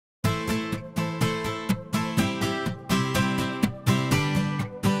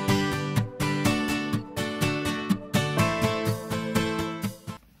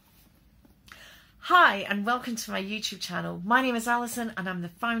Hi and welcome to my YouTube channel. My name is Alison and I'm the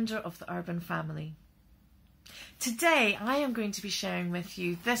founder of The Urban Family. Today I am going to be sharing with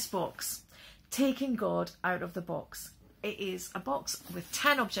you this box, Taking God Out of the Box. It is a box with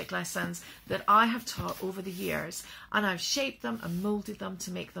 10 object lessons that I have taught over the years, and I've shaped them and moulded them to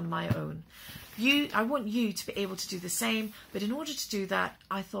make them my own. I want you to be able to do the same, but in order to do that,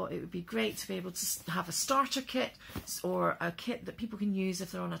 I thought it would be great to be able to have a starter kit or a kit that people can use if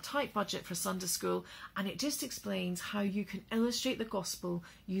they're on a tight budget for Sunday school, and it just explains how you can illustrate the gospel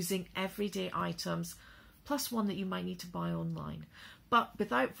using everyday items, plus one that you might need to buy online. But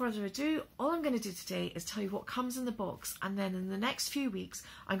without further ado, all I'm going to do today is tell you what comes in the box, and then in the next few weeks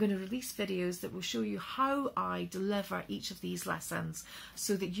I'm going to release videos that will show you how I deliver each of these lessons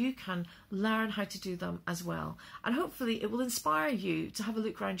so that you can learn how to do them as well. And hopefully it will inspire you to have a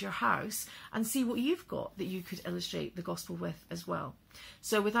look around your house and see what you've got that you could illustrate the gospel with as well.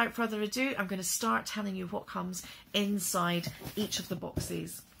 So without further ado, I'm going to start telling you what comes inside each of the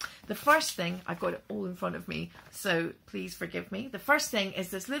boxes. The first thing, I've got it all in front of me, so please forgive me. The first thing is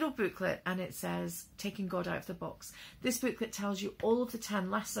this little booklet, and it says Taking God Out of the Box. This booklet tells you all of the 10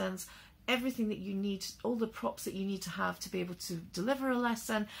 lessons, everything that you need, all the props that you need to have to be able to deliver a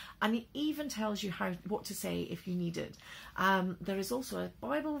lesson, and it even tells you what to say if you need it. There is also a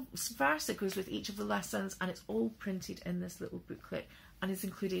Bible verse that goes with each of the lessons, and it's all printed in this little booklet and is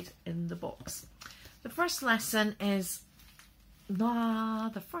included in the box. The first lesson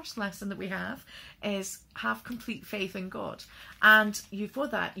that we have is have complete faith in God, and for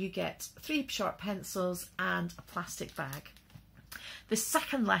that you get 3 sharp pencils and a plastic bag. The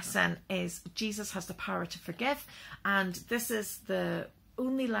second lesson is Jesus has the power to forgive, and this is the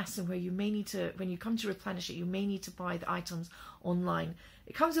only lesson where you may need to, when you come to replenish it, you may need to buy the items online.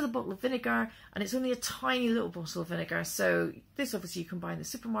 It comes with a bottle of vinegar, and it's only a tiny little bottle of vinegar, so this obviously you can buy in the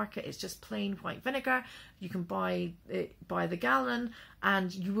supermarket. It's just plain white vinegar. You can buy it by the gallon,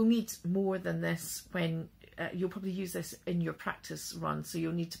 and you will need more than this when you'll probably use this in your practice run, so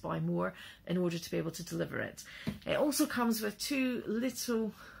you'll need to buy more in order to be able to deliver it. It also comes with 2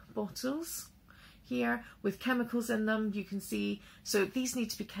 little bottles here with chemicals in them, you can see. So these need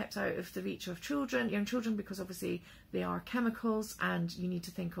to be kept out of the reach of children, young children, because obviously they are chemicals and you need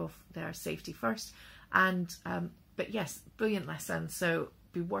to think of their safety first. And but yes, brilliant lesson, so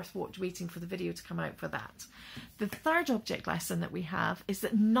be worth waiting for the video to come out for that. The third object lesson that we have is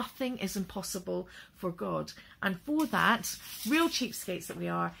that nothing is impossible for God, and for that, real cheapskates that we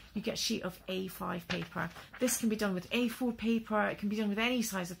are, you get a sheet of A5 paper. This can be done with A4 paper, it can be done with any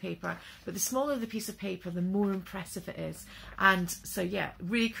size of paper, but the smaller the piece of paper, the more impressive it is. And so yeah,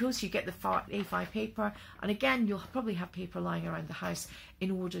 really cool. So you get the A5 paper, and again you'll probably have paper lying around the house in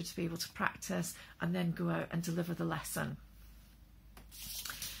order to be able to practice and then go out and deliver the lesson.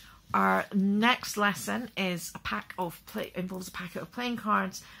 Our next lesson is involves a packet of playing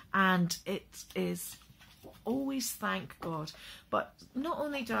cards, and it is always thank God. But not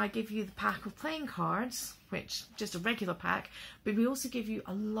only do I give you the pack of playing cards, which just a regular pack, but we also give you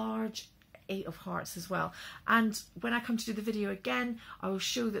a large 8 of hearts as well. And when I come to do the video again, I will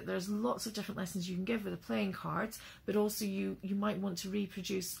show that there's lots of different lessons you can give with the playing cards, but also you might want to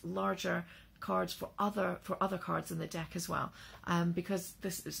reproduce larger cards for other cards in the deck as well, because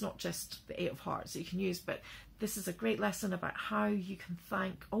it's not just the 8 of hearts that you can use, but this is a great lesson about how you can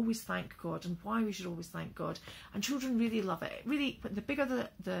always thank God, and why we should always thank God. And children really love it. Really, the bigger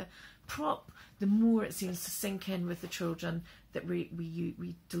the prop, the more it seems to sink in with the children that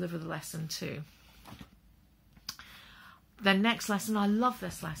we deliver the lesson to. The next lesson, I love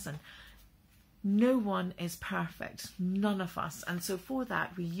this lesson. No one is perfect, none of us, and so for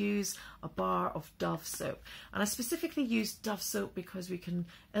that we use a bar of Dove soap. And I specifically use Dove soap because we can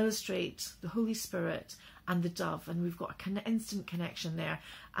illustrate the Holy Spirit and the dove, and we've got an instant connection there,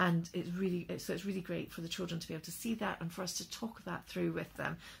 and it's really great for the children to be able to see that and for us to talk that through with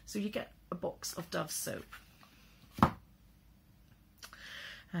them. So you get a box of Dove soap.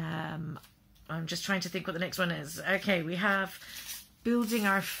 I'm just trying to think what the next one is. Okay, we have building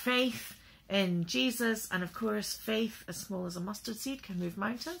our faith in Jesus, and of course faith as small as a mustard seed can move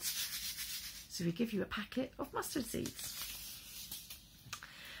mountains, so we give you a packet of mustard seeds.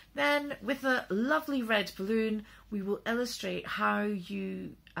 Then with a lovely red balloon we will illustrate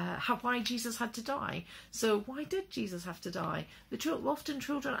why Jesus had to die. So why did Jesus have to die? Often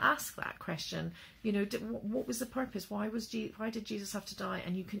children ask that question. You know, what was the purpose? Why did Jesus have to die?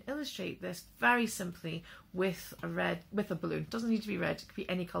 And you can illustrate this very simply with a balloon. It doesn't need to be red, it could be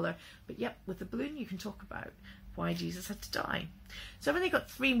any colour. But yep, with a balloon you can talk about why Jesus had to die. So I've only got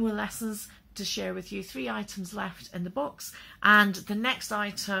 3 more lessons to share with you, 3 items left in the box, and the next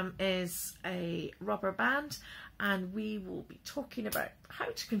item is a rubber band, and we will be talking about how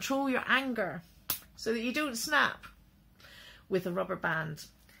to control your anger so that you don't snap with a rubber band.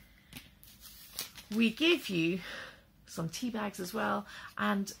 We give you some tea bags as well,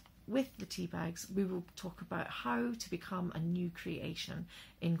 and with the tea bags we will talk about how to become a new creation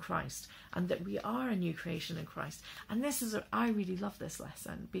in Christ, and that we are a new creation in Christ. And I really love this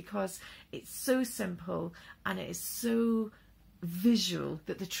lesson because it's so simple and it is so visual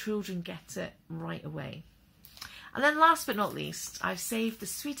that the children get it right away. And then last but not least, I've saved the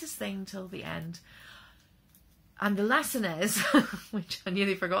sweetest thing till the end. And the lesson is, which I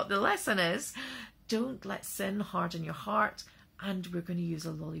nearly forgot, the lesson is, don't let sin harden your heart. And we're going to use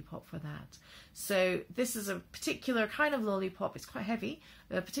a lollipop for that. So this is a particular kind of lollipop. It's quite heavy.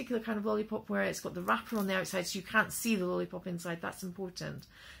 A particular kind of lollipop where it's got the wrapper on the outside so you can't see the lollipop inside. That's important.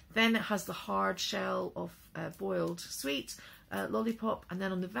 Then it has the hard shell of boiled sweet lollipop, and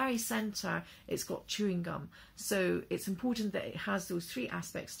then on the very centre it's got chewing gum. So it's important that it has those 3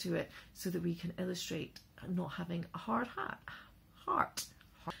 aspects to it so that we can illustrate not having a hard heart.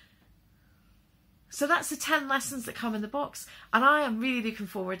 So that's the 10 lessons that come in the box, and I am really looking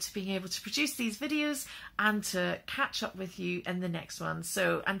forward to being able to produce these videos and to catch up with you in the next one.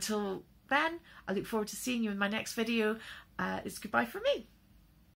 So until then, I look forward to seeing you in my next video. It's goodbye from me.